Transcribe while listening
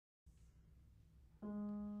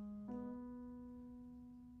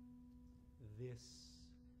This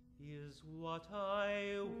is what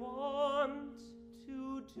I want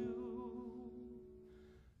to do.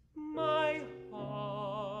 My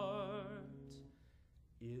heart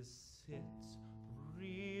is sit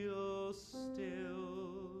real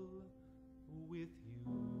still with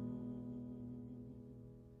you.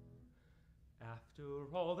 After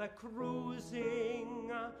all that cruising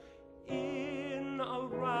in,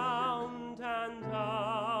 around, and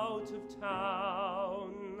out of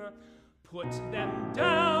town, put them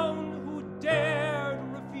down who dared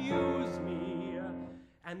refuse me,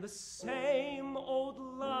 and the same old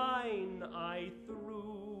line I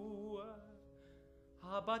threw.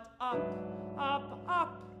 But up, up,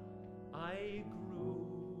 up I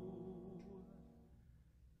grew,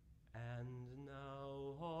 and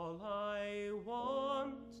now all I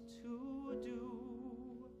want to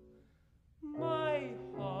do, my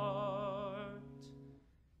heart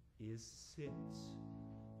is sit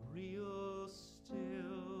real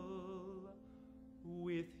still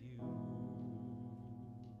with you.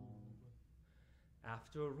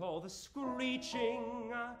 After all the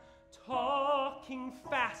screeching, talking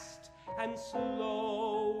fast and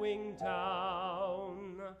slowing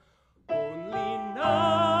down, only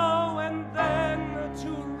now and then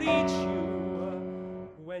to reach you,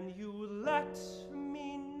 when you let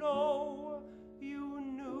me know you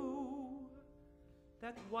knew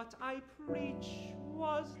that what I preach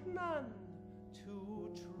was none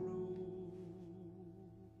too true.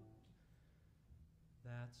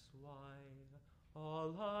 That's why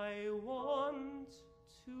all I want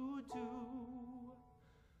to do,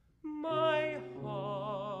 my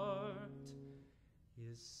heart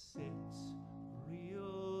is sit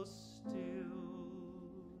real still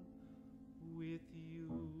with you.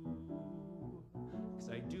 'Cause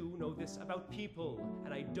I do know this about people,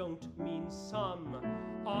 and I don't mean some.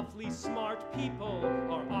 Awfully smart people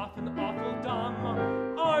are often awful dumb,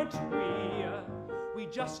 aren't we? We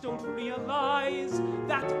just don't realize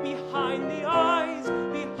that behind the eyes,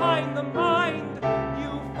 behind the mind,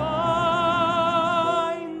 you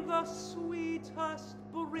find the sweetest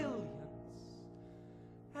brilliance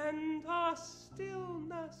and a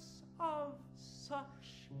stillness of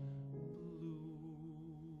such blue.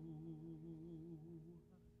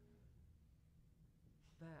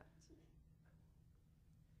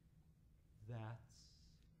 That's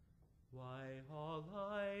why all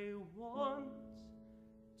I want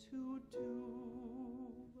to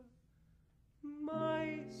do,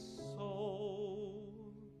 my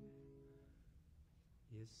soul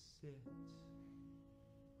is sit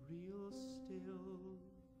real still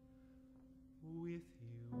with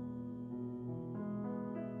you.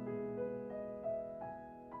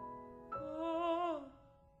 Ah,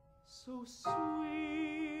 so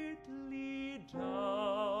sweetly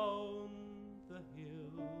down the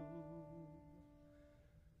hill.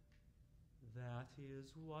 That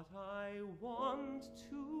is what I want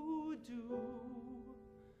to do,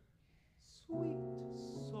 sweet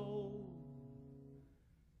soul,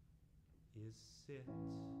 is sit